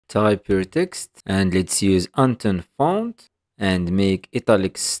Type your text and let's use Anton font and make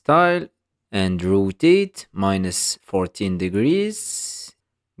italic style and rotate -14 degrees.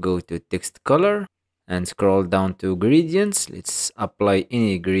 Go to text color and scroll down to gradients. Let's apply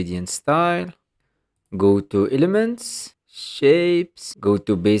any gradient style. Go to elements, shapes, go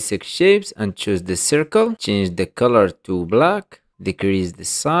to basic shapes and choose the circle. Change the color to black, decrease the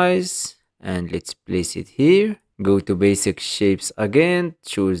size and let's place it here. Go to basic shapes again,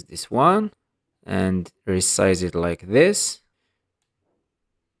 choose this one and resize it like this.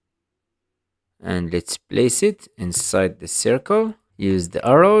 And let's place it inside the circle. Use the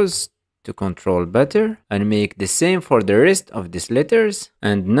arrows to control better and make the same for the rest of these letters.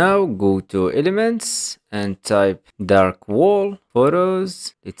 And now go to elements and type dark wall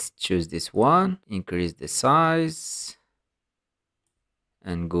photos. Let's choose this one, increase the size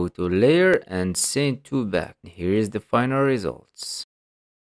and go to layer and send to back. Here is the final results.